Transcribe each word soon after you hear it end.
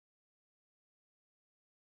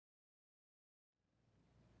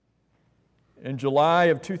In July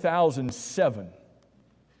of 2007,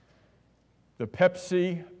 the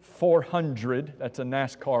Pepsi 400, that's a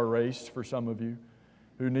NASCAR race for some of you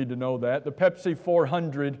who need to know that. The Pepsi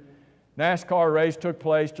 400 NASCAR race took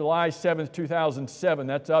place July 7th, 2007.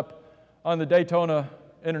 That's up on the Daytona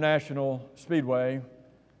International Speedway.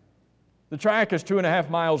 The track is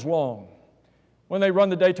 2.5 miles long. When they run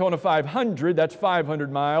the Daytona 500, that's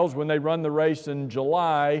 500 miles. When they run the race in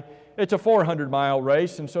July, it's a 400-mile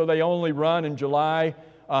race, and so they only run in July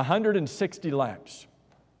 160 laps.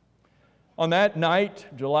 On that night,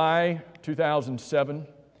 July 2007,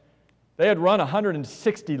 they had run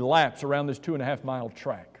 160 laps around this 2.5-mile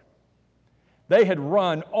track. They had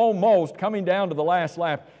run almost, coming down to the last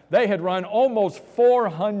lap, they had run almost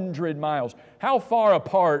 400 miles. How far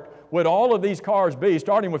apart would all of these cars be,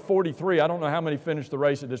 starting with 43? I don't know how many finished the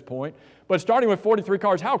race at this point, but starting with 43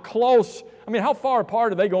 cars, how close, how far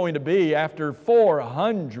apart are they going to be after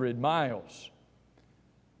 400 miles?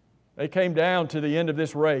 They came down to the end of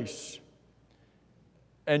this race,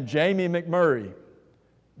 and Jamie McMurray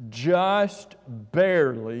just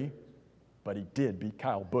barely, but he did beat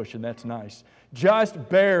Kyle Busch, and that's nice, just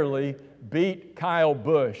barely beat Kyle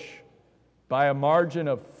Busch by a margin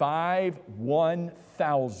of 5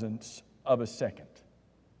 1/1000ths of a second.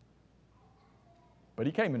 But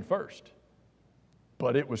he came in first.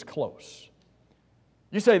 But it was close.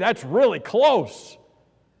 You say, that's really close.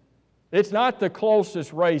 It's not the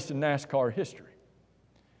closest race in NASCAR history.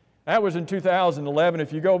 That was in 2011.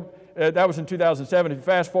 That was in 2007. If you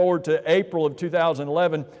fast forward to April of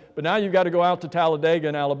 2011, but now you've got to go out to Talladega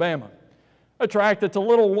in Alabama, a track that's a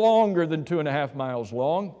little longer than 2.5 miles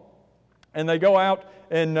long. And they go out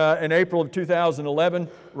in April of 2011,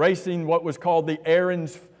 racing what was called the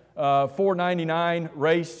Aaron's 499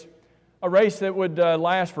 race, a race that would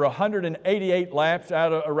last for 188 laps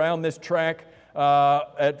around this track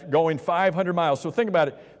at going 500 miles. So think about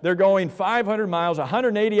it. They're going 500 miles,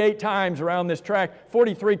 188 times around this track,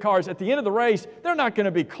 43 cars. At the end of the race, they're not going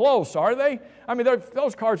to be close, are they?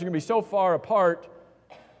 Those cars are going to be so far apart,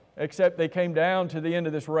 except they came down to the end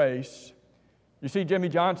of this race. You see Jimmy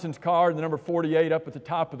Johnson's car, the number 48, up at the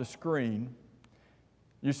top of the screen.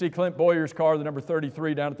 You see Clint Bowyer's car, the number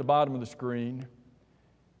 33, down at the bottom of the screen.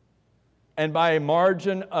 And by a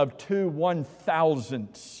margin of 2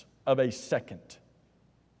 1/1000ths of a second,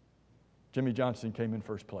 Jimmy Johnson came in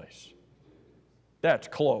first place. That's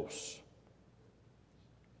close.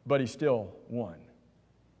 But he still won.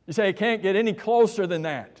 You say it can't get any closer than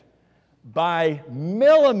that. By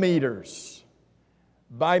millimeters.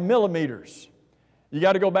 By millimeters. You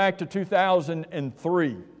got to go back to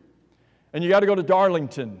 2003. And you got to go to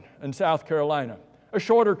Darlington in South Carolina. A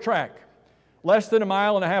shorter track. Less than 1.5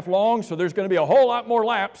 miles long, so there's going to be a whole lot more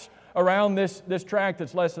laps around this track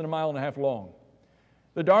that's less than 1.5 miles long.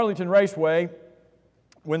 The Darlington Raceway,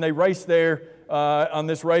 when they race there on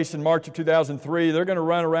this race in March of 2003, they're going to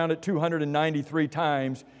run around it 293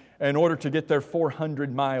 times in order to get their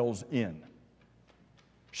 400 miles in.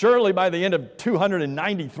 Surely by the end of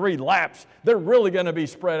 293 laps, they're really going to be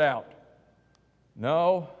spread out.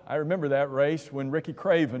 No, I remember that race when Ricky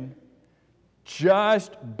Craven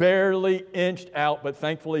just barely inched out, but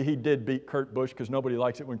thankfully he did beat Kurt Busch, because nobody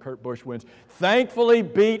likes it when Kurt Busch wins. Thankfully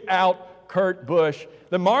beat out Kurt Busch.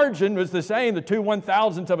 The margin was the same, the 2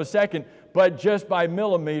 1/1000ths of a second, but just by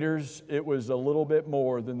millimeters, it was a little bit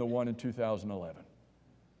more than the one in 2011.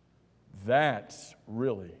 That's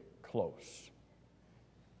really close.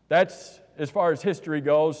 That's, as far as history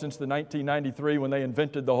goes, since the 1993 when they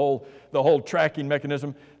invented the whole tracking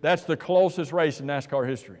mechanism, that's the closest race in NASCAR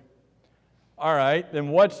history. All right, then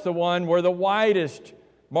what's the one where the widest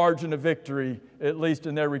margin of victory, at least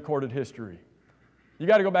in their recorded history? You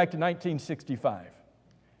got to go back to 1965.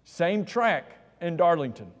 Same track in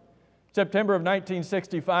Darlington. September of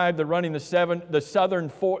 1965, they're running the Southern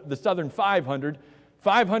 500,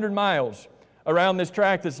 500 miles around this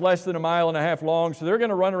track that's less than 1.5 miles long. So they're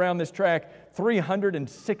going to run around this track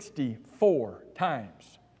 364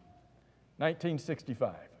 times.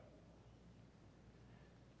 1965.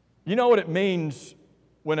 You know what it means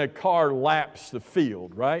when a car laps the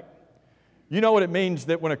field, right? You know what it means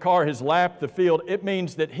that when a car has lapped the field, it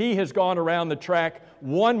means that he has gone around the track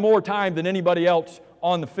one more time than anybody else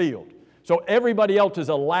on the field. So everybody else is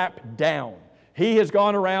a lap down. He has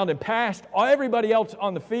gone around and passed everybody else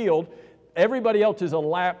on the field. Everybody else is a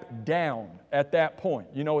lap down at that point.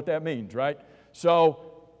 You know what that means, right? So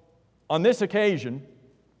on this occasion,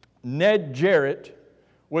 Ned Jarrett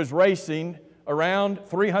was racing around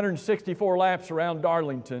 364 laps around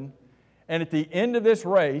Darlington. And at the end of this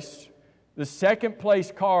race, the second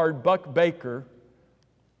place car, Buck Baker,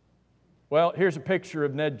 well, here's a picture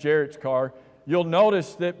of Ned Jarrett's car. you'll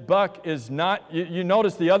notice that Buck is not, you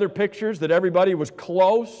notice the other pictures that everybody was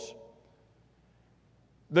close.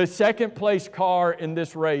 The second place car in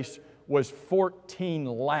this race was 14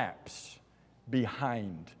 laps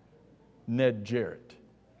behind Ned Jarrett.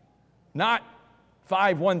 Not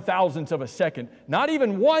 5 1,000ths of a second, not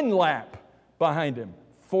even 1 lap behind him,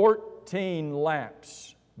 14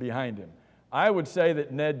 laps behind him. I would say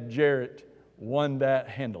that Ned Jarrett won that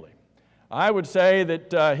handily. I would say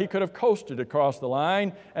that he could have coasted across the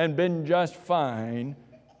line and been just fine.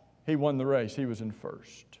 He won the race. He was in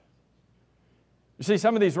first. You see,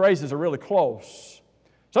 some of these races are really close.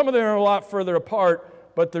 Some of them are a lot further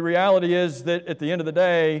apart, but the reality is that at the end of the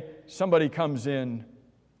day, somebody comes in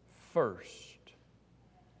first.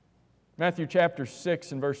 Matthew chapter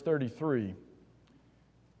 6 and verse 33,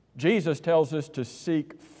 Jesus tells us to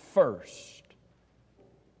seek first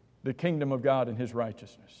the kingdom of God and His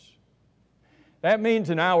righteousness. That means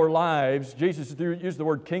in our lives, Jesus used the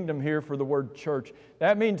word kingdom here for the word church.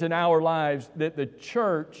 That means in our lives that the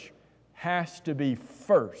church has to be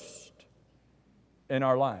first in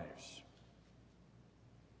our lives.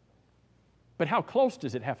 But how close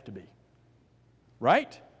does it have to be?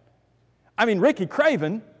 Right? I mean, Ricky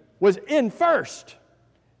Craven was in first.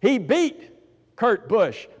 He beat Kurt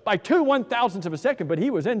Busch by 2 1,000ths of a second, but he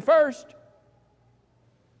was in first.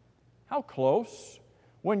 How close?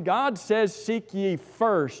 When God says, seek ye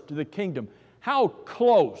first the kingdom, how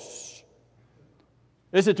close?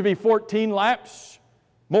 Is it to be 14 laps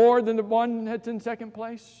more than the one that's in second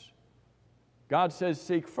place? God says,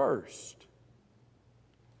 seek first.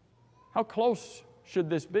 How close should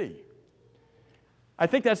this be? I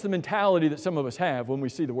think that's the mentality that some of us have when we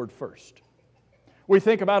see the word first. We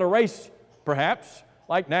think about a race, perhaps,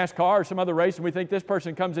 like NASCAR or some other race, and we think this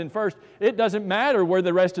person comes in first. It doesn't matter where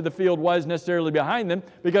the rest of the field was necessarily behind them,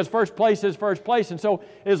 because first place is first place. And so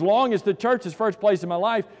as long as the church is first place in my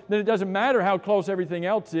life, then it doesn't matter how close everything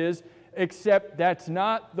else is, except that's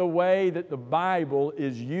not the way that the Bible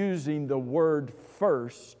is using the word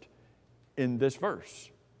first in this verse.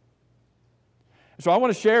 So I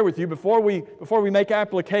want to share with you, before we make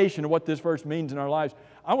application of what this verse means in our lives,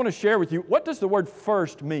 I want to share with you, what does the word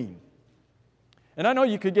first mean? And I know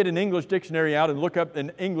you could get an English dictionary out and look up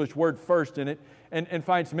an English word first in it and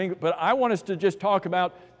find some English, but I want us to just talk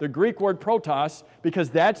about the Greek word protos,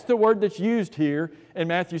 because that's the word that's used here in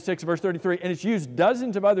Matthew 6, verse 33, and it's used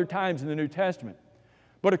dozens of other times in the New Testament.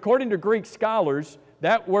 But according to Greek scholars,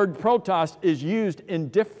 that word protos is used in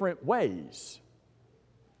different ways.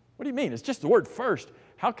 What do you mean? It's just the word first.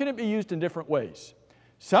 How can it be used in different ways?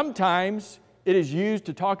 Sometimes it is used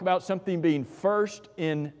to talk about something being first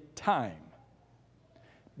in time.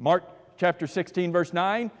 Mark chapter 16, verse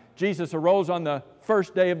 9, Jesus arose on the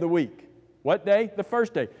first day of the week. What day? The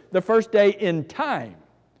first day. The first day in time.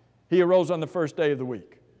 He arose on the first day of the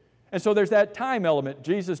week. And so there's that time element.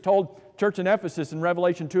 Jesus told church in Ephesus in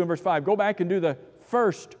Revelation 2 and verse 5, go back and do the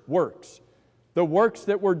first works. The works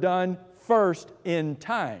that were done first in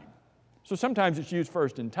time. So sometimes it's used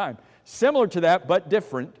first in time. Similar to that, but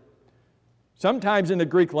different. Sometimes in the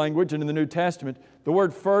Greek language and in the New Testament, the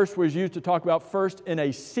word first was used to talk about first in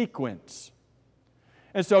a sequence.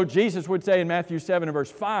 And so Jesus would say in Matthew 7 and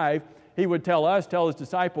verse 5, He would tell His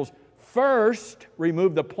disciples, first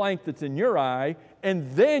remove the plank that's in your eye,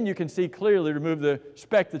 and then you can see clearly, remove the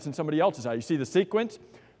speck that's in somebody else's eye. You see the sequence?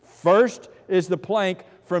 First is the plank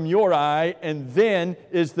from your eye, and then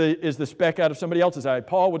is the speck out of somebody else's eye.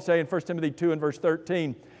 Paul would say in 1 Timothy 2 and verse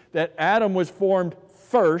 13 that Adam was formed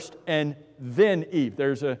first and then Eve.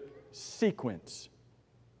 There's a sequence.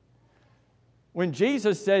 When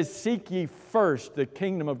Jesus says, seek ye first the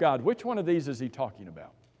kingdom of God, which one of these is He talking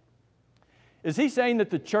about? Is He saying that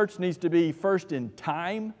the church needs to be first in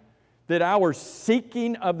time? That our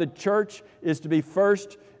seeking of the church is to be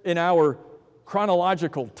first in our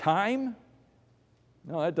chronological time?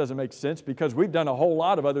 No, that doesn't make sense, because we've done a whole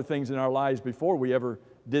lot of other things in our lives before we ever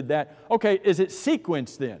did that. Okay, is it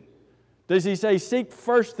sequence then? Does He say seek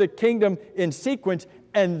first the kingdom in sequence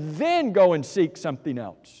and then go and seek something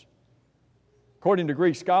else? According to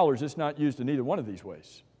Greek scholars, it's not used in either one of these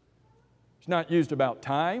ways. It's not used about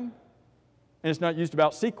time, and it's not used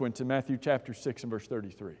about sequence in Matthew chapter 6 and verse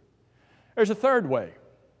 33. There's a third way,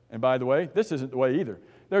 and by the way, this isn't the way either.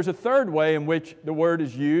 There's a third way in which the word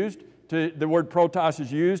is used, the word protos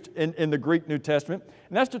is used in the Greek New Testament,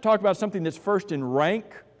 and that's to talk about something that's first in rank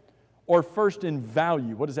or first in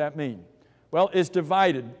value. What does that mean? Well, it's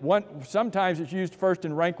divided. Sometimes it's used first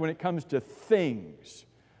in rank when it comes to things.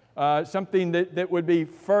 Something that would be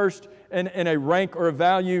first in a rank or a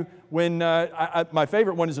value when, my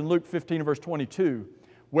favorite one is in Luke 15 verse 22,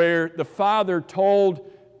 where the Father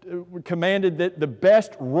told commanded that the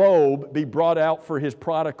best robe be brought out for his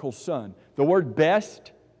prodigal son. The word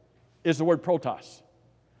best is the word protos.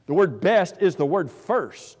 The word best is the word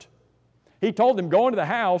first. He told them, go into the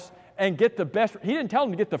house and get the best. He didn't tell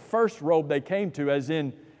them to get the first robe they came to, as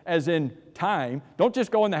in time. Don't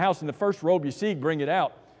just go in the house and the first robe you see, bring it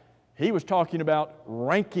out. He was talking about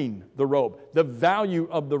ranking the robe, the value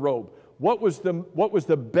of the robe. What was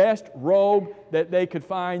the best robe that they could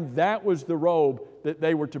find? That was the robe that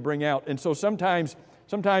they were to bring out. And so sometimes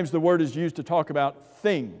the word is used to talk about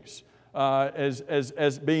things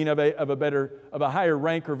as being of a higher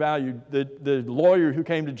rank or value. The lawyer who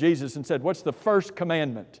came to Jesus and said, "What's the first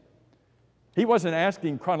commandment?" He wasn't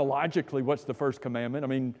asking chronologically, "What's the first commandment?" I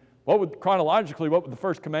mean, what would the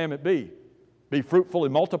first commandment be? Be fruitful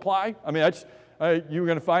and multiply? I mean, that's you're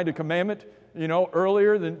going to find a commandment,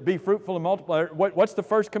 earlier than be fruitful and multiply. What's the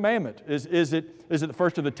first commandment? Is it the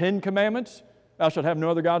first of the 10 commandments? Thou shalt have no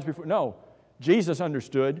other gods before. No, Jesus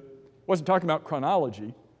understood. Wasn't talking about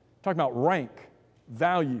chronology. Talking about rank,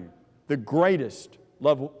 value, the greatest.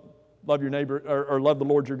 Love your neighbor, or love the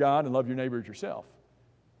Lord your God, and love your neighbor as yourself.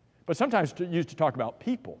 But sometimes it's used to talk about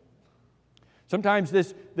people. Sometimes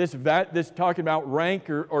this talking about rank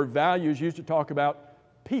or value is used to talk about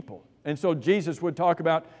people. And so Jesus would talk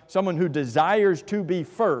about someone who desires to be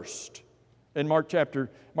first in Mark chapter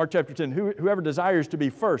 10. Whoever desires to be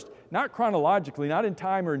first, not chronologically, not in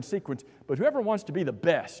time or in sequence, but whoever wants to be the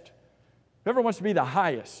best, whoever wants to be the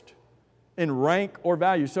highest in rank or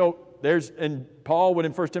value. So and Paul would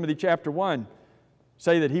in 1 Timothy chapter 1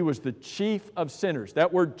 say that he was the chief of sinners.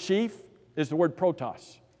 That word chief is the word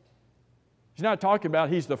protos. He's not talking about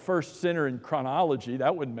he's the first sinner in chronology.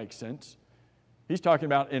 That wouldn't make sense. He's talking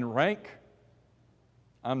about in rank,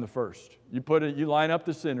 I'm the first. You line up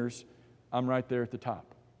the sinners, I'm right there at the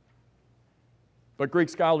top. But Greek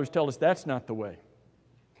scholars tell us that's not the way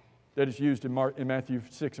that is used in Matthew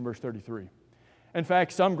 6 and verse 33. In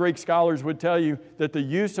fact, some Greek scholars would tell you that the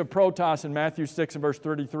use of protos in Matthew 6 and verse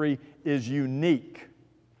 33 is unique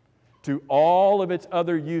to all of its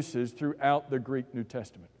other uses throughout the Greek New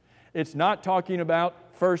Testament. It's not talking about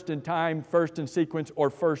first in time, first in sequence, or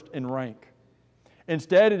first in rank.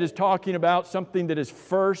 Instead, it is talking about something that is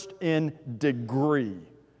first in degree.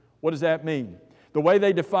 What does that mean? The way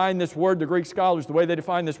they define this word, the Greek scholars, the way they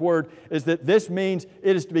define this word is that this means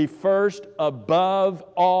it is to be first above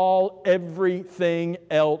everything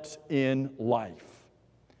else in life.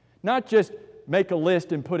 Not just make a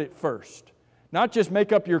list and put it first. Not just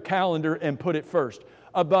make up your calendar and put it first.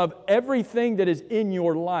 Above everything that is in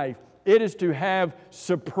your life, it is to have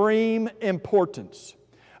supreme importance.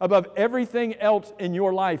 Above everything else in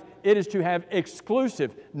your life, it is to have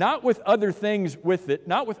exclusive, not with other things with it,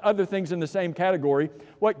 not with other things in the same category.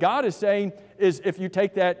 What God is saying is, if you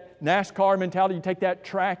take that NASCAR mentality, you take that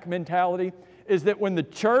track mentality, is that when the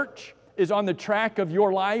church is on the track of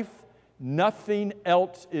your life, nothing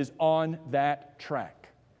else is on that track.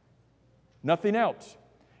 Nothing else.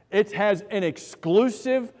 It has an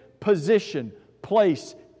exclusive position,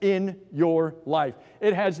 place in your life.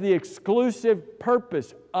 It has the exclusive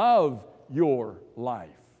purpose of your life.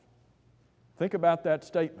 Think about that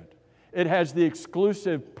statement. It has the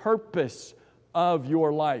exclusive purpose of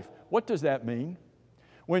your life. What does that mean?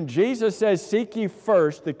 When Jesus says, "Seek ye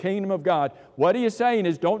first the kingdom of God," what He is saying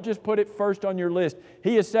is, don't just put it first on your list.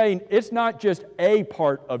 He is saying it's not just a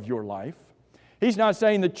part of your life. He's not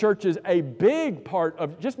saying the church is a big part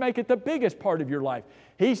of, just make it the biggest part of your life.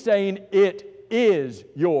 He's saying it is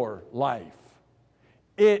your life.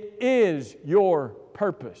 It is your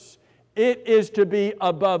purpose. It is to be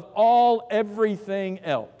above everything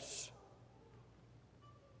else.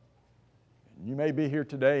 You may be here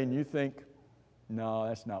today and you think, no,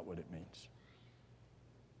 that's not what it means.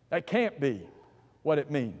 That can't be what it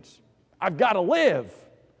means. I've got to live.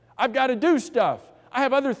 I've got to do stuff. I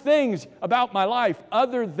have other things about my life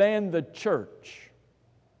other than the church.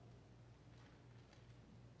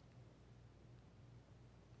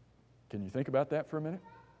 Can you think about that for a minute?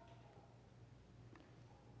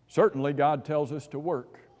 Certainly, God tells us to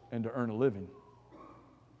work and to earn a living.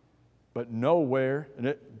 But nowhere,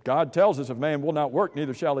 God tells us if man will not work,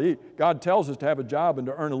 neither shall he eat. God tells us to have a job and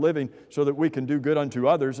to earn a living so that we can do good unto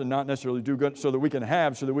others and not necessarily do good so that we can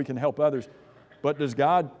have, so that we can help others. But does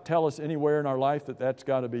God tell us anywhere in our life that that's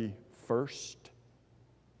got to be first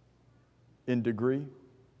in degree?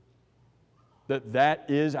 That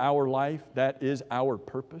is our life, that is our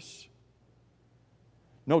purpose?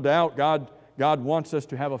 No doubt God wants us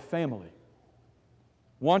to have a family,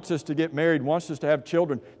 wants us to get married, wants us to have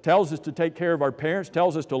children, tells us to take care of our parents,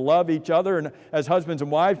 tells us to love each other and as husbands and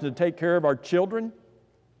wives to take care of our children.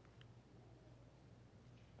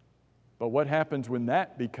 But what happens when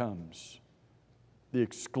that becomes the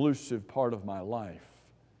exclusive part of my life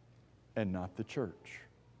and not the church?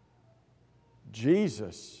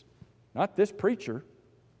 Jesus, not this preacher,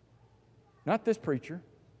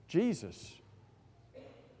 Jesus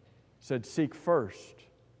said, seek first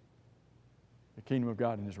the kingdom of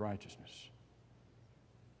God and His righteousness.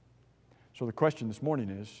 So the question this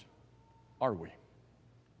morning is, are we?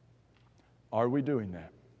 Are we doing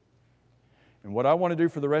that? And what I want to do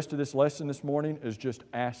for the rest of this lesson this morning is just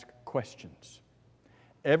ask questions.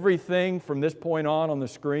 Everything from this point on the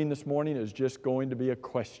screen this morning is just going to be a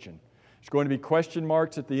question. There's going to be question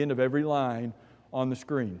marks at the end of every line on the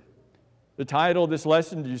screen. The title of this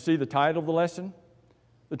lesson, do you see the title of the lesson?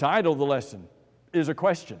 The title of the lesson is a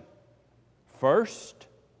question. First,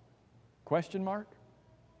 question mark?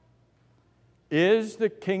 Is the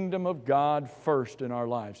kingdom of God first in our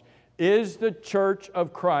lives? Is the church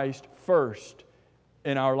of Christ first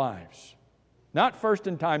in our lives? Not first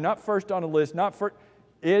in time, not first on a list, not first.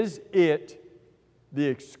 Is it the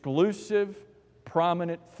exclusive,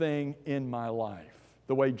 prominent thing in my life,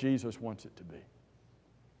 the way Jesus wants it to be?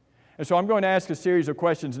 And so I'm going to ask a series of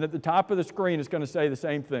questions, and at the top of the screen it's going to say the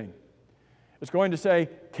same thing. It's going to say,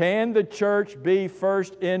 can the church be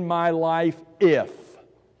first in my life if?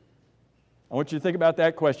 I want you to think about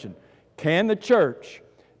that question. Can the church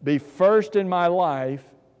be first in my life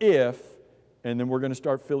if, and then we're going to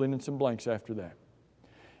start filling in some blanks after that.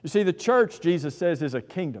 You see, the church, Jesus says, is a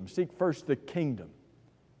kingdom. Seek first the kingdom.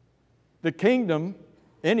 The kingdom,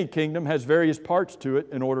 any kingdom, has various parts to it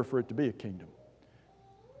in order for it to be a kingdom.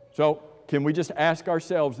 So, can we just ask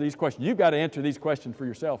ourselves these questions? You've got to answer these questions for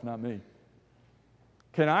yourself, not me.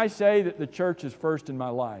 Can I say that the church is first in my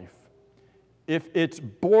life if its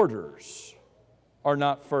borders are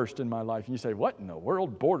not first in my life? And you say, what in the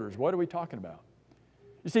world? Borders? What are we talking about?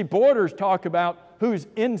 You see, borders talk about who's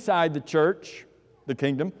inside the church, the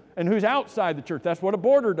kingdom, and who's outside the church. That's what a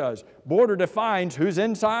border does. Border defines who's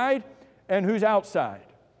inside and who's outside.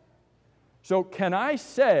 So can I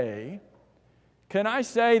say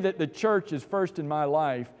that the church is first in my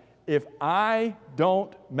life if I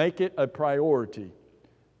don't make it a priority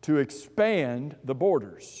to expand the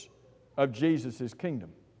borders of Jesus'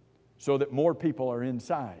 kingdom so that more people are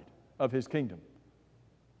inside of His kingdom?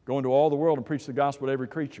 Go into all the world and preach the gospel to every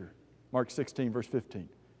creature. Mark 16, verse 15.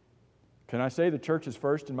 Can I say the church is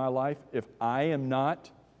first in my life if I am not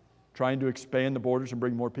trying to expand the borders and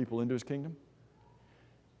bring more people into His kingdom?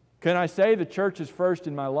 Can I say the church is first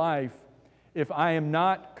in my life if I am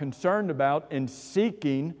not concerned about and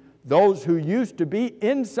seeking those who used to be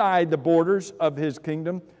inside the borders of His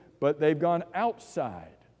kingdom, but they've gone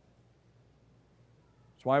outside?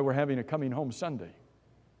 That's why we're having a Coming Home Sunday.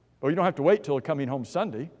 Well, you don't have to wait till a Coming Home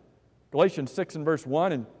Sunday. Galatians 6 and verse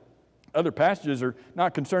 1 and other passages are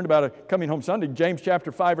not concerned about a Coming Home Sunday. James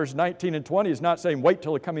chapter 5 verse 19 and 20 is not saying wait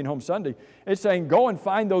till a Coming Home Sunday. It's saying go and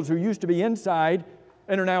find those who used to be inside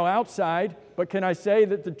and are now outside. But can I say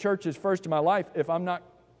that the church is first in my life if I'm not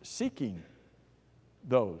seeking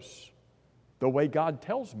those the way God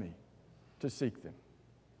tells me to seek them?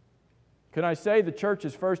 Can I say the church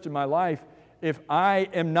is first in my life if I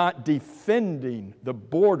am not defending the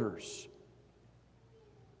borders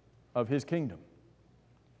of His kingdom?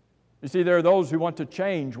 You see, there are those who want to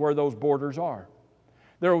change where those borders are.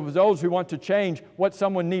 There are those who want to change what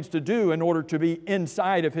someone needs to do in order to be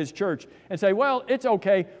inside of His church and say, well, it's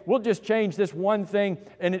okay, we'll just change this one thing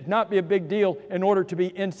and it not be a big deal in order to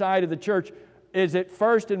be inside of the church. Is it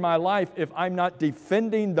first in my life if I'm not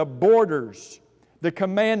defending the borders, the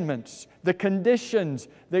commandments, the conditions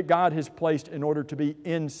that God has placed in order to be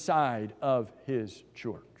inside of His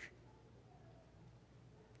church?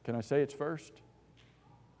 Can I say it's first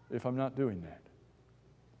if I'm not doing that?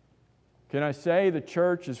 Can I say the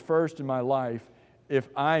church is first in my life if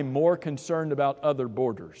I'm more concerned about other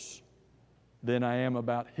borders than I am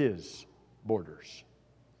about His borders?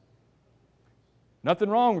 Nothing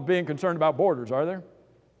wrong with being concerned about borders, are there?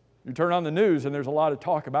 You turn on the news and there's a lot of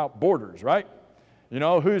talk about borders, right? You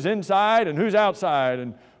know, who's inside and who's outside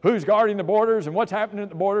and who's guarding the borders and what's happening at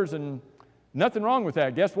the borders, and nothing wrong with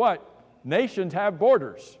that. Guess what? Nations have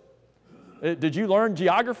borders. Did you learn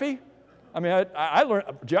geography? I mean, I learned,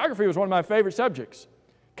 geography was one of my favorite subjects.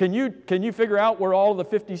 Can you figure out where all of the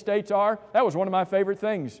 50 states are? That was one of my favorite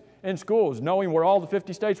things in school, is knowing where all the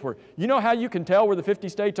 50 states were. You know how you can tell where the 50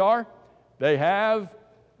 states are? They have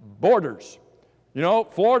borders. You know,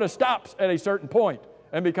 Florida stops at a certain point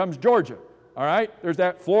and becomes Georgia. All right? There's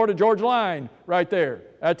that Florida-Georgia line right there.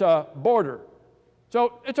 That's a border.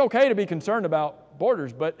 So it's okay to be concerned about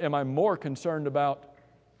borders, but am I more concerned about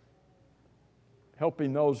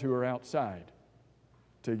helping those who are outside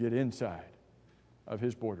to get inside of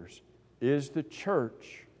His borders. Is the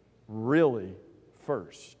church really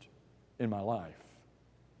first in my life?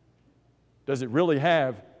 Does it really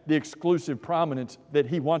have the exclusive prominence that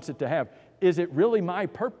He wants it to have? Is it really my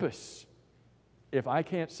purpose if I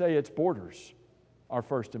can't say its borders are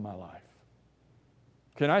first in my life?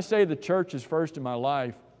 Can I say the church is first in my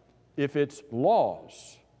life if its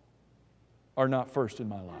laws are not first in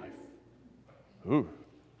my life? Ooh,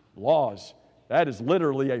 laws. That is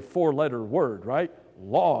literally a 4-letter word, right?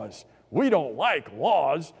 Laws. We don't like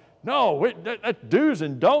laws. No, that's do's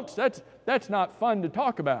and don'ts. That's not fun to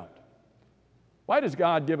talk about. Why does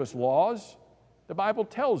God give us laws? The Bible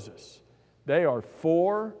tells us they are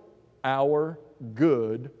for our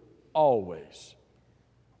good always.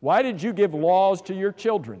 Why did you give laws to your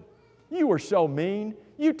children? You were so mean.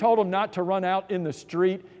 You told them not to run out in the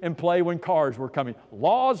street and play when cars were coming.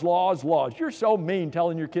 Laws, laws, laws. You're so mean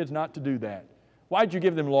telling your kids not to do that. Why'd you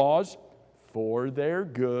give them laws? For their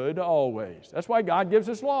good always. That's why God gives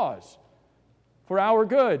us laws. For our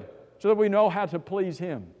good, so that we know how to please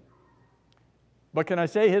Him. But can I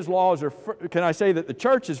say His laws can I say that the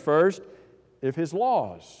church is first if His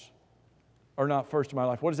laws are not first in my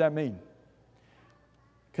life? What does that mean?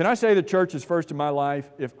 Can I say the church is first in my life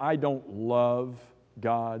if I don't love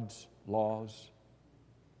God's laws?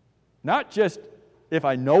 Not just if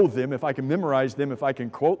I know them, if I can memorize them, if I can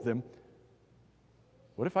quote them.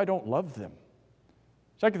 What if I don't love them?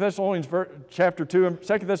 2 Thessalonians chapter 2 and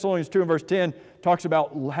 2 Thessalonians 2 and verse 10 talks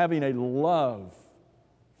about having a love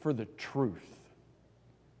for the truth.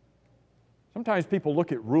 Sometimes people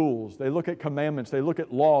look at rules, they look at commandments, they look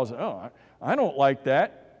at laws. Oh, I don't like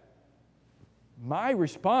that. My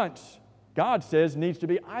response, God says, needs to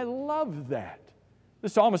be, I love that. The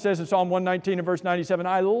psalmist says in Psalm 119 and verse 97,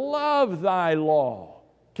 I love thy law.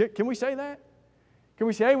 Can we say that? Can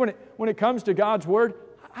we say when it comes to God's Word,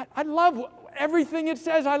 I love everything it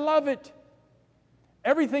says, I love it.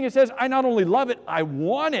 Everything it says, I not only love it, I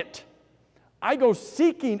want it. I go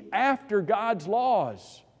seeking after God's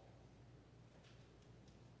laws.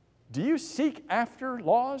 Do you seek after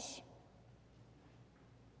laws?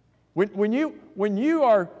 When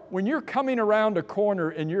you're coming around a corner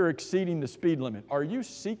and you're exceeding the speed limit, are you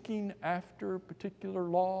seeking after a particular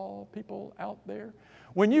law, people out there?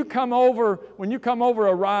 When you come over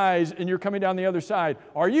a rise and you're coming down the other side,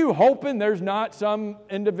 are you hoping there's not some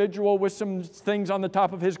individual with some things on the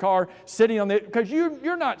top of his car sitting on the, because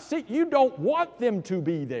you don't want them to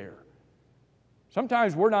be there.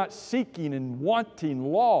 Sometimes we're not seeking and wanting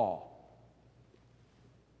law.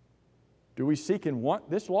 Do we seek and want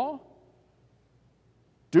this law?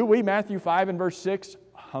 Do we, Matthew 5 and verse 6,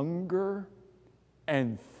 hunger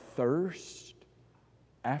and thirst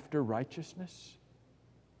after righteousness?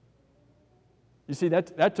 You see,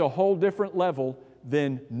 that's a whole different level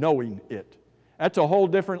than knowing it. That's a whole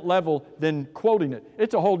different level than quoting it.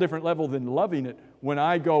 It's a whole different level than loving it when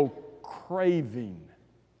I go craving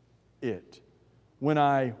it, when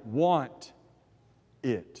I want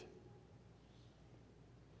it.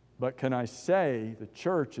 But can I say the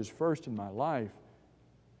church is first in my life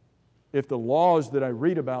if the laws that I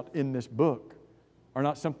read about in this book are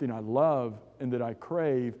not something I love and that I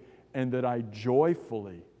crave and that I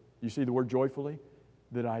joyfully, you see the word joyfully?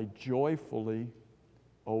 That I joyfully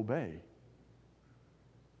obey.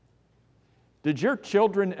 Did your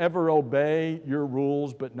children ever obey your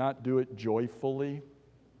rules but not do it joyfully?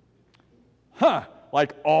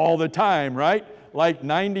 Like all the time, right? Like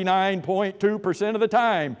 99.2% of the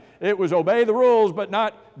time. It was obey the rules but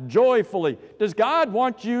not joyfully. Does God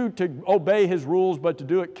want you to obey His rules but to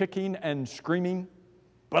do it kicking and screaming?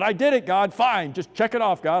 But I did it, God. Fine. Just check it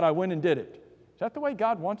off, God. I went and did it. Is that the way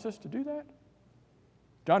God wants us to do that?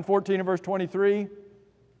 John 14 and verse 23,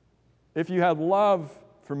 if you have love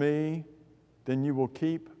for me, then you will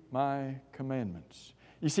keep my commandments.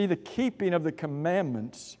 You see, the keeping of the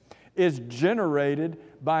commandments is generated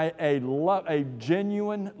by a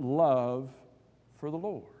genuine love for the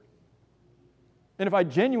Lord. And if I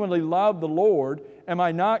genuinely love the Lord, am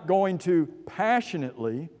I not going to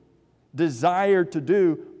passionately desire to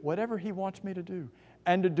do whatever He wants me to do,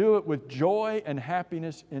 and to do it with joy and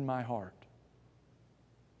happiness in my heart?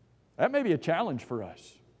 That may be a challenge for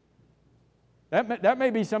us. That may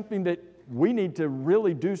be something that we need to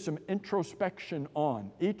really do some introspection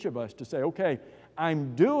on, each of us, to say, okay,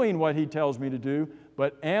 I'm doing what He tells me to do,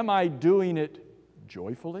 but am I doing it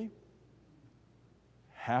joyfully?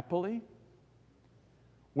 Happily?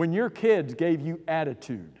 When your kids gave you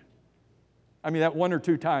attitude, I mean that one or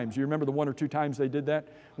two times, you remember the one or two times they did that?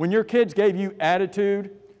 When your kids gave you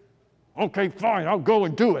attitude, okay, fine, I'll go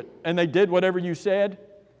and do it, and they did whatever you said,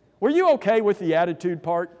 Were you okay with the attitude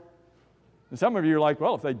part? And some of you are like,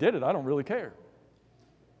 well, if they did it, I don't really care.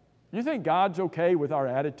 You think God's okay with our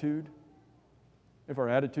attitude if our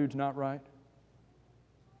attitude's not right?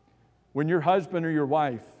 When your husband or your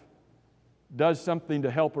wife does something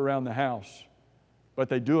to help around the house, but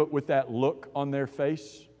they do it with that look on their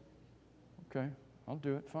face, okay, I'll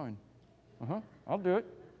do it, fine. I'll do it.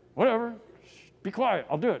 Whatever. Be quiet,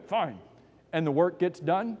 I'll do it, fine. And the work gets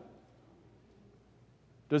done?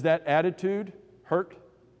 Does that attitude hurt?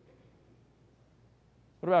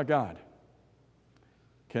 What about God?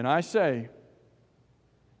 Can I say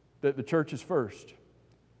that the church is first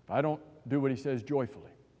if I don't do what He says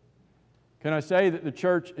joyfully? Can I say that the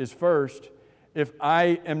church is first if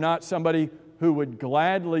I am not somebody who would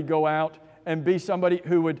gladly go out and be somebody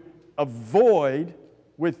who would avoid,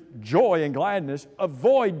 with joy and gladness,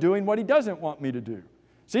 avoid doing what He doesn't want me to do?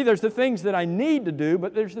 See, there's the things that I need to do,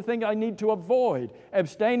 but there's the thing I need to avoid.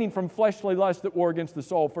 Abstaining from fleshly lusts that war against the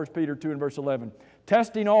soul, 1 Peter 2 and verse 11.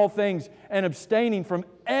 Testing all things and abstaining from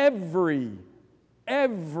every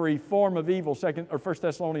form of evil, 1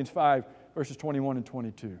 Thessalonians 5, verses 21 and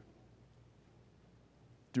 22.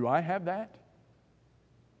 Do I have that?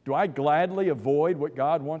 Do I gladly avoid what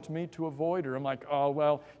God wants me to avoid? Or I'm like, oh,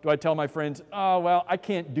 well, do I tell my friends, oh, well, I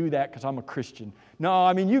can't do that because I'm a Christian. No,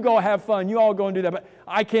 I mean, you go have fun, you all go and do that, but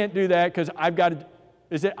I can't do that because I've got to.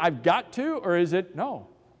 Is it I've got to, or is it, no,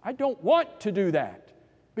 I don't want to do that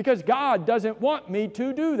because God doesn't want me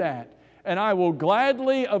to do that. And I will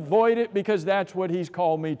gladly avoid it because that's what He's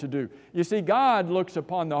called me to do. You see, God looks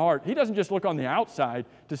upon the heart. He doesn't just look on the outside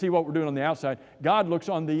to see what we're doing on the outside. God looks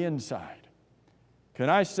on the inside. Can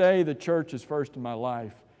I say the church is first in my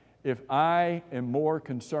life if I am more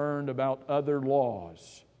concerned about other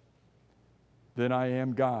laws than I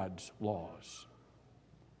am God's laws?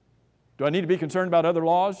 Do I need to be concerned about other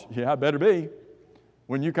laws? Yeah, I better be.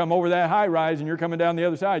 When you come over that high rise and you're coming down the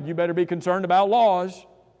other side, you better be concerned about laws.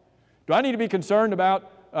 Do I need to be concerned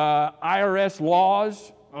about IRS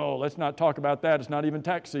laws? Oh, let's not talk about that. It's not even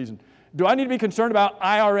tax season. Do I need to be concerned about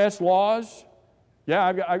IRS laws? Yeah,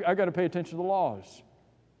 I've got to pay attention to the laws.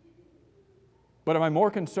 But am I more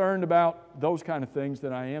concerned about those kind of things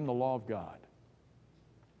than I am the law of God?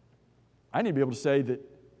 I need to be able to say that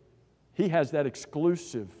He has that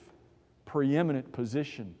exclusive, preeminent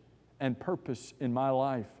position and purpose in my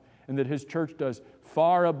life, and that His church does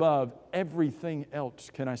far above everything else.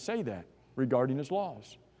 Can I say that regarding His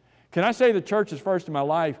laws? Can I say the church is first in my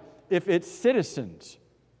life if its citizens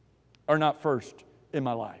are not first in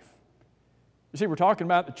my life? You see, we're talking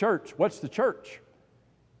about the church. What's the church?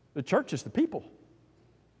 The church is the people.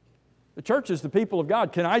 The church is the people of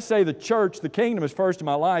God. Can I say the church, the kingdom, is first in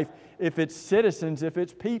my life if its citizens, if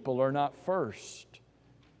its people are not first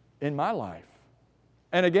in my life?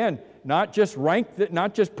 And again, not just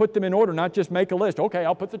not just put them in order, not just make a list. Okay,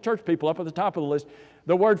 I'll put the church people up at the top of the list.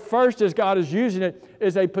 The word first, as God is using it,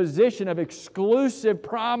 is a position of exclusive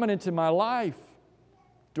prominence in my life.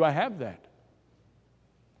 Do I have that?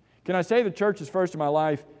 Can I say the church is first in my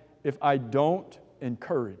life if I don't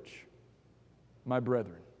encourage my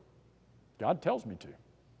brethren? God tells me to.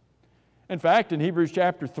 In fact, in Hebrews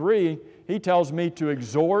chapter 3, He tells me to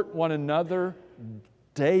exhort one another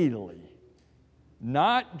daily.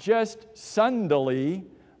 Not just Sundayly,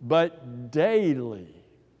 but daily.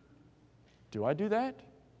 Do I do that?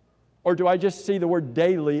 Or do I just see the word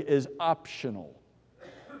daily as optional?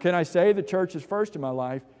 Can I say the church is first in my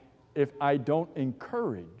life if I don't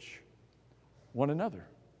encourage one another?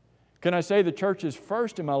 Can I say the church is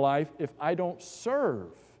first in my life if I don't serve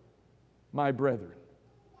my brethren?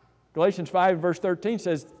 Galatians 5 verse 13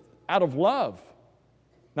 says, out of love,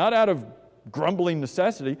 not out of grumbling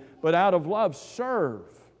necessity, but out of love, serve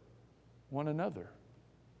one another.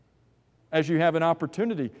 As you have an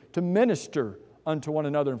opportunity to minister unto one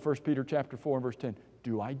another in 1 Peter chapter 4 and verse 10.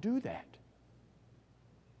 Do I do that?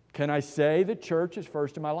 Can I say the church is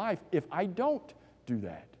first in my life if I don't do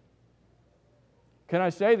that? Can I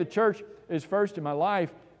say the church is first in my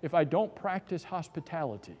life if I don't practice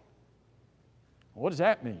hospitality? What does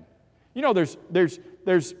that mean? You know, there's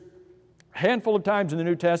a handful of times in the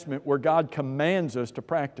New Testament where God commands us to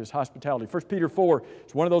practice hospitality. 1 Peter 4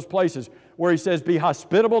 is one of those places where He says, be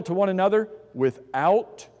hospitable to one another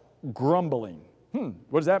without grumbling.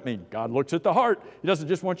 What does that mean? God looks at the heart. He doesn't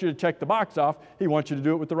just want you to check the box off. He wants you to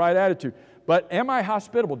do it with the right attitude. But am I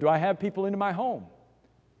hospitable? Do I have people into my home?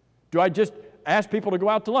 Do I just ask people to go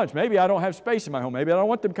out to lunch? Maybe I don't have space in my home. Maybe I don't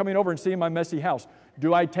want them coming over and seeing my messy house.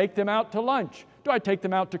 Do I take them out to lunch? Do I take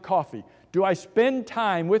them out to coffee? Do I spend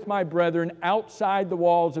time with my brethren outside the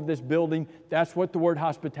walls of this building? That's what the word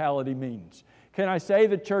hospitality means. Can I say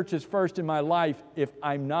the church is first in my life if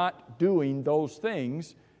I'm not doing those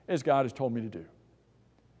things as God has told me to do?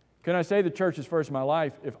 Can I say the church is first in my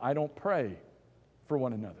life if I don't pray for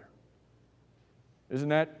one another? Isn't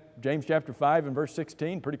that James chapter 5 and verse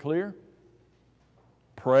 16 pretty clear?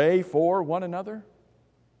 Pray for one another.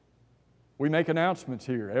 We make announcements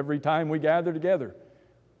here every time we gather together.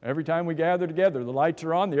 Every time we gather together, the lights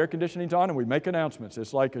are on, the air conditioning's on, and we make announcements.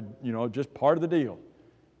 It's like just part of the deal.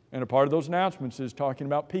 And a part of those announcements is talking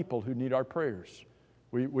about people who need our prayers.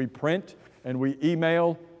 We print and we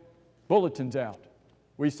email bulletins out.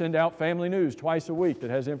 We send out family news twice a week that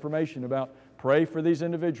has information about pray for these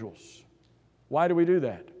individuals. Why do we do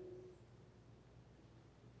that?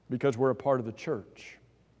 Because we're a part of the church.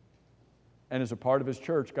 And as a part of His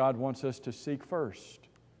church, God wants us to seek first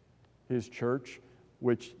His church,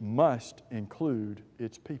 which must include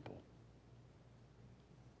its people.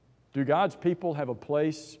 Do God's people have a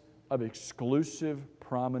place of exclusive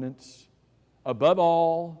prominence above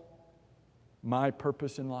all my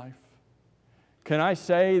purpose in life? Can I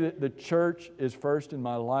say that the church is first in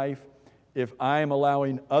my life if I am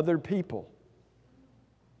allowing other people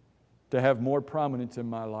to have more prominence in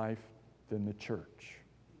my life than the church?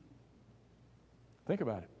 Think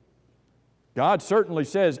about it. God certainly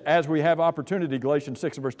says, as we have opportunity, Galatians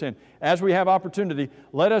 6 and verse 10, as we have opportunity,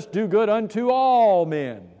 let us do good unto all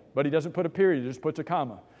men. But He doesn't put a period, He just puts a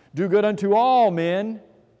comma. Do good unto all men,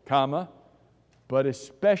 comma, but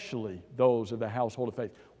especially those of the household of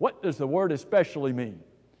faith. What does the word especially mean?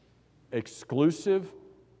 Exclusive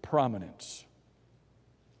prominence.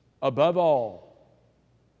 Above all,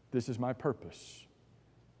 this is my purpose,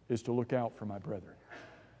 is to look out for my brethren.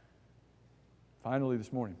 Finally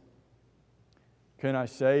this morning, can I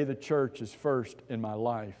say the church is first in my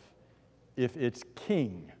life if its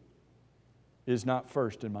king is not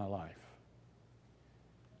first in my life?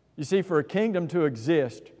 You see, for a kingdom to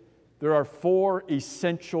exist, there are 4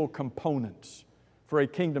 essential components for a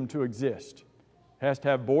kingdom to exist. It has to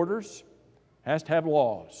have borders, has to have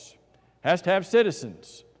laws, has to have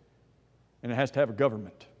citizens, and it has to have a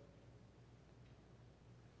government.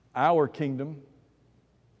 Our kingdom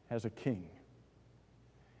has a king.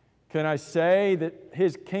 Can I say that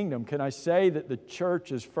His kingdom, can I say that the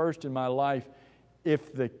church is first in my life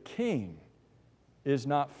if the king is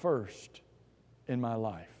not first in my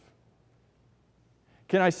life?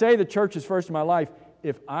 Can I say the church is first in my life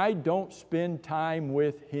if I don't spend time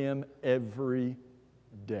with Him every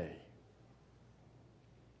day?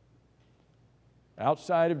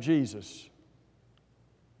 Outside of Jesus,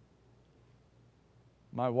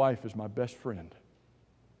 my wife is my best friend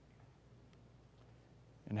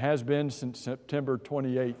and has been since September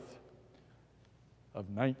 28th of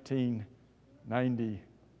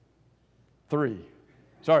 1993.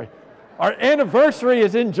 Sorry. Our anniversary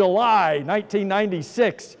is in July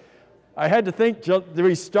 1996. I had to think,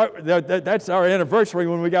 that's our anniversary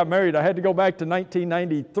when we got married. I had to go back to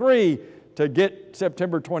 1993 to get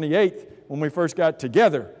September 28th when we first got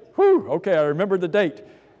together. Whew, okay, I remember the date.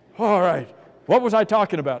 All right, what was I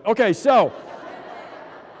talking about? Okay, so,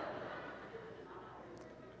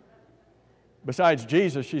 besides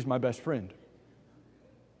Jesus, she's my best friend.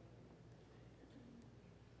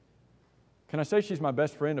 Can I say she's my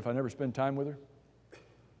best friend if I never spend time with her?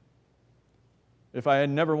 If I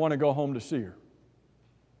never want to go home to see her?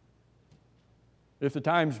 If the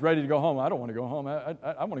time's ready to go home, I don't want to go home.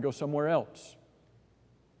 I want to go somewhere else.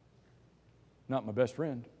 Not my best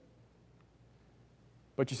friend.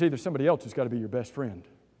 But you see, there's somebody else who's got to be your best friend.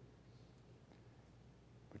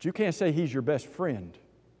 But you can't say he's your best friend.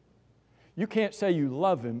 You can't say you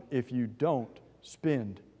love him if you don't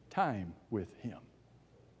spend time with him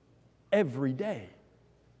every day.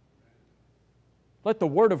 Let the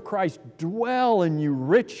word of Christ dwell in you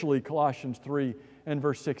richly, Colossians 3 and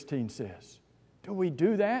verse 16 says. Do we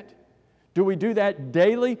do that? Do we do that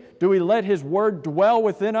daily? Do we let His word dwell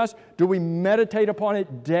within us? Do we meditate upon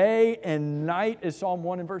it day and night, as Psalm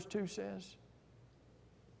 1 and verse 2 says?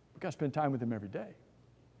 We've got to spend time with Him every day.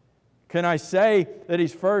 Can I say that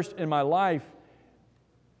He's first in my life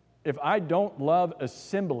if I don't love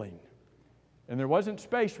assembling? And there wasn't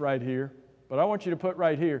space right here, but I want you to put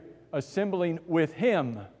right here, assembling with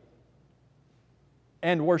Him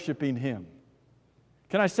and worshiping Him.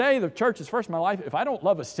 Can I say the church is first in my life if I don't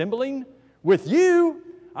love assembling with you?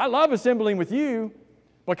 I love assembling with you,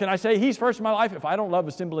 but can I say He's first in my life if I don't love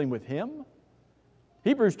assembling with Him?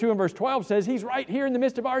 Hebrews 2 and verse 12 says He's right here in the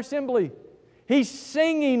midst of our assembly. He's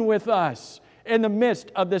singing with us in the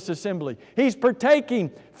midst of this assembly. He's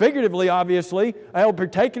partaking, figuratively obviously,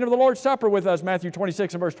 partaking of the Lord's Supper with us, Matthew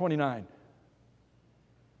 26 and verse 29.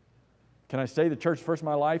 Can I say the church is first in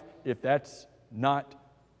my life if that's not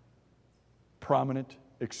prominent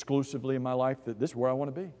exclusively in my life, that this is where I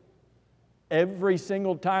want to be. Every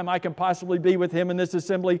single time I can possibly be with Him in this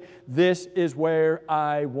assembly, this is where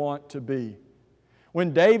I want to be.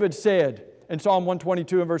 When David said in Psalm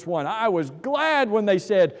 122 and verse 1, I was glad when they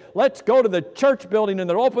said, let's go to the church building and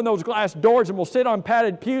they'll open those glass doors and we'll sit on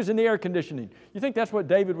padded pews in the air conditioning. You think that's what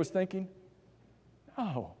David was thinking?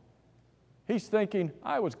 No. He's thinking,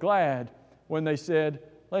 I was glad when they said,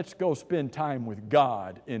 let's go spend time with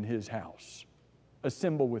God in His house.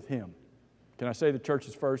 Assemble with Him. Can I say the church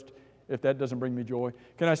is first if that doesn't bring me joy?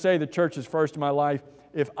 Can I say the church is first in my life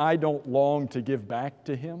if I don't long to give back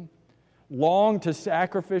to Him? Long to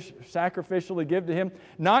sacrificially give to Him?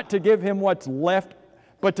 Not to give Him what's left,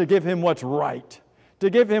 but to give Him what's right. To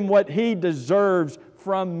give Him what He deserves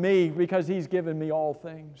from me because He's given me all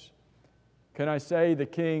things. Can I say the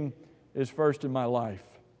King is first in my life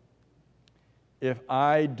if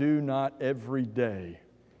I do not every day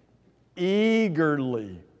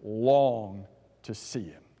eagerly long to see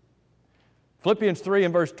Him? Philippians 3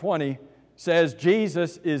 and verse 20 says,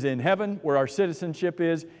 Jesus is in heaven where our citizenship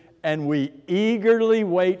is, and we eagerly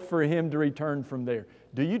wait for Him to return from there.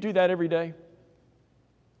 Do you do that every day?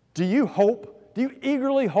 Do you hope? Do you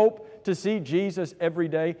eagerly hope to see Jesus every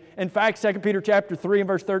day? In fact, 2 Peter chapter 3 and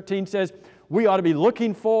verse 13 says, we ought to be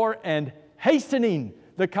looking for and hastening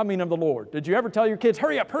the coming of the Lord. Did you ever tell your kids,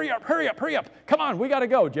 hurry up, hurry up, hurry up, hurry up. Come on, we got to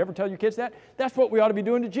go. Did you ever tell your kids that? That's what we ought to be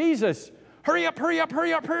doing to Jesus. Hurry up, hurry up,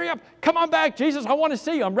 hurry up, hurry up. Come on back, Jesus, I want to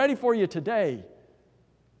see you. I'm ready for you today.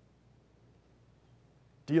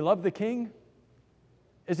 Do you love the King?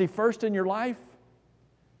 Is He first in your life?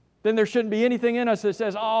 Then there shouldn't be anything in us that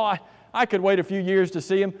says, oh, I could wait a few years to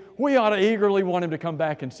see Him. We ought to eagerly want Him to come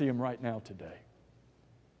back and see Him right now today.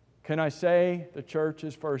 Can I say the church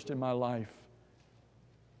is first in my life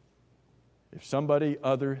if somebody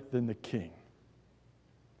other than the King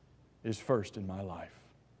is first in my life?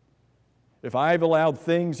 If I've allowed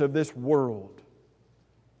things of this world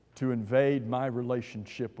to invade my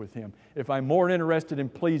relationship with Him, if I'm more interested in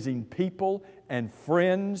pleasing people and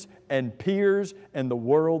friends and peers and the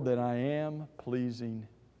world than I am pleasing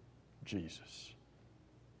Jesus.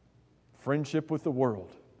 Friendship with the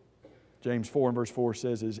world, James 4 and verse 4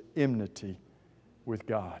 says, is enmity with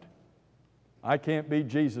God. I can't be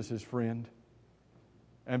Jesus' friend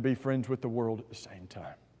and be friends with the world at the same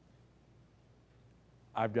time.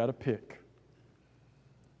 I've got to pick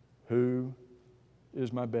who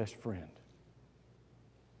is my best friend.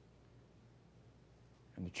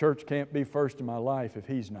 And the church can't be first in my life if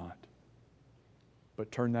He's not.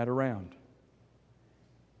 But turn that around.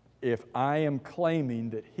 If I am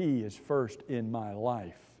claiming that He is first in my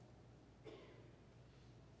life,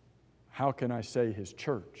 how can I say His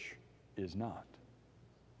church is not?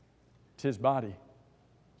 It's His body.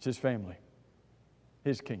 It's His family.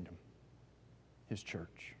 His kingdom. His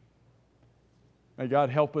church. May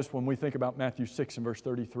God help us when we think about Matthew 6 and verse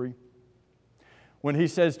 33. When He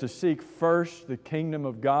says to seek first the kingdom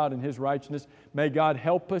of God and His righteousness, may God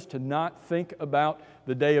help us to not think about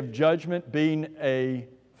the day of judgment being a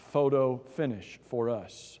photo finish for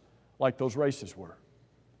us, like those races were.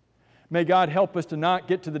 May God help us to not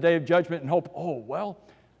get to the day of judgment and hope, oh, well,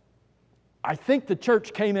 I think the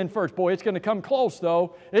church came in first. Boy, it's going to come close,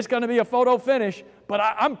 though. It's going to be a photo finish, but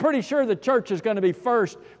I'm pretty sure the church is going to be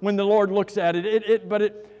first when the Lord looks at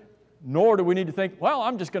it. Nor do we need to think, well,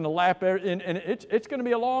 I'm just going to lap it, and it's going to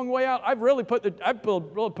be a long way out. I've really put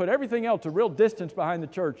everything else a real distance behind the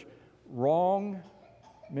church. Wrong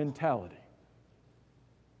mentality.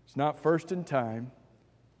 It's not first in time.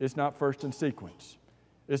 It's not first in sequence.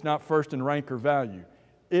 It's not first in rank or value.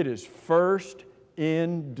 It is first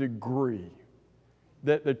in degree.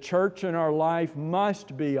 That the church in our life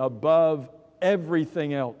must be above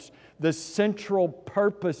everything else. The central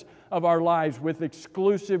purpose of our lives with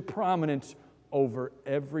exclusive prominence over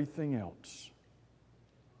everything else.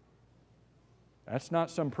 That's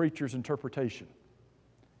not some preacher's interpretation.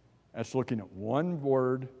 That's looking at one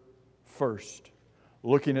word first.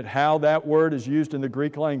 Looking at how that word is used in the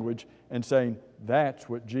Greek language and saying, that's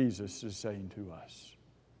what Jesus is saying to us.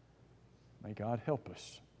 May God help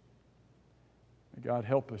us. May God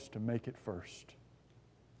help us to make it first.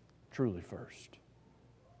 Truly first.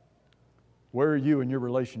 Where are you in your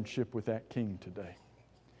relationship with that King today?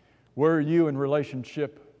 Where are you in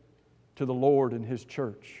relationship to the Lord and His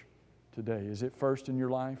church today? Is it first in your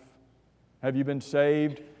life? Have you been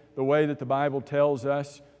saved the way that the Bible tells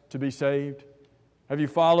us to be saved? Have you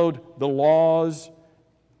followed the laws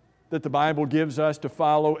that the Bible gives us to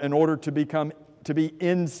follow in order to be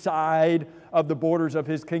inside of the borders of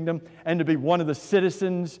His kingdom and to be one of the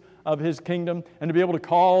citizens of His kingdom and to be able to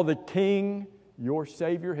call the King your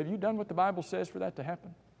Savior? Have you done what the Bible says for that to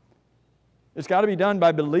happen? It's got to be done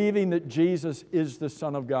by believing that Jesus is the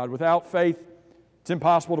Son of God. Without faith, it's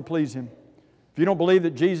impossible to please Him. If you don't believe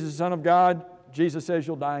that Jesus is the Son of God, Jesus says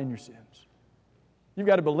you'll die in your sins. You've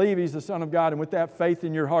got to believe He's the Son of God, and with that faith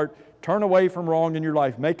in your heart, turn away from wrong in your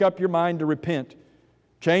life. Make up your mind to repent.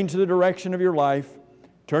 Change the direction of your life.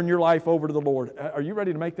 Turn your life over to the Lord. Are you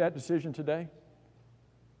ready to make that decision today?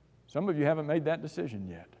 Some of you haven't made that decision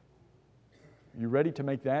yet. Are you ready to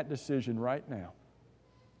make that decision right now?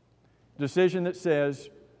 Decision that says,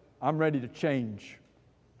 I'm ready to change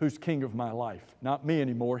who's king of my life. Not me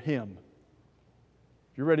anymore, Him.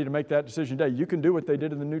 If you're ready to make that decision today, you can do what they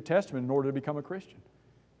did in the New Testament in order to become a Christian.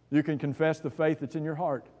 You can confess the faith that's in your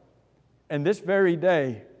heart. And this very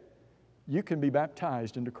day, you can be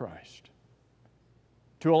baptized into Christ.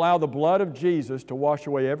 To allow the blood of Jesus to wash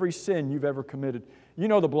away every sin you've ever committed. You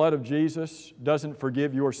know the blood of Jesus doesn't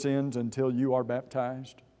forgive your sins until you are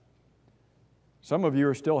baptized. Some of you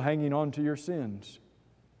are still hanging on to your sins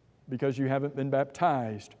because you haven't been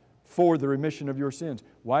baptized for the remission of your sins.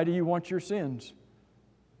 Why do you want your sins?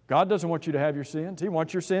 God doesn't want you to have your sins. He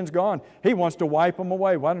wants your sins gone. He wants to wipe them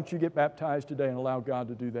away. Why don't you get baptized today and allow God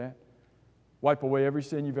to do that? Wipe away every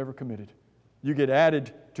sin you've ever committed. You get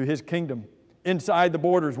added to His kingdom. Inside the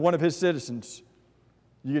borders, one of His citizens.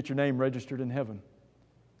 You get your name registered in heaven.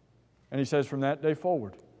 And He says from that day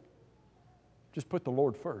forward, just put the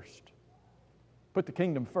Lord first. Put the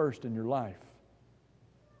kingdom first in your life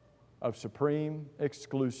of supreme,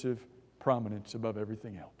 exclusive prominence above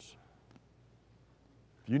everything else.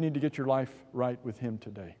 If you need to get your life right with Him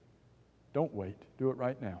today, don't wait. Do it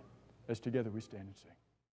right now as together we stand and sing.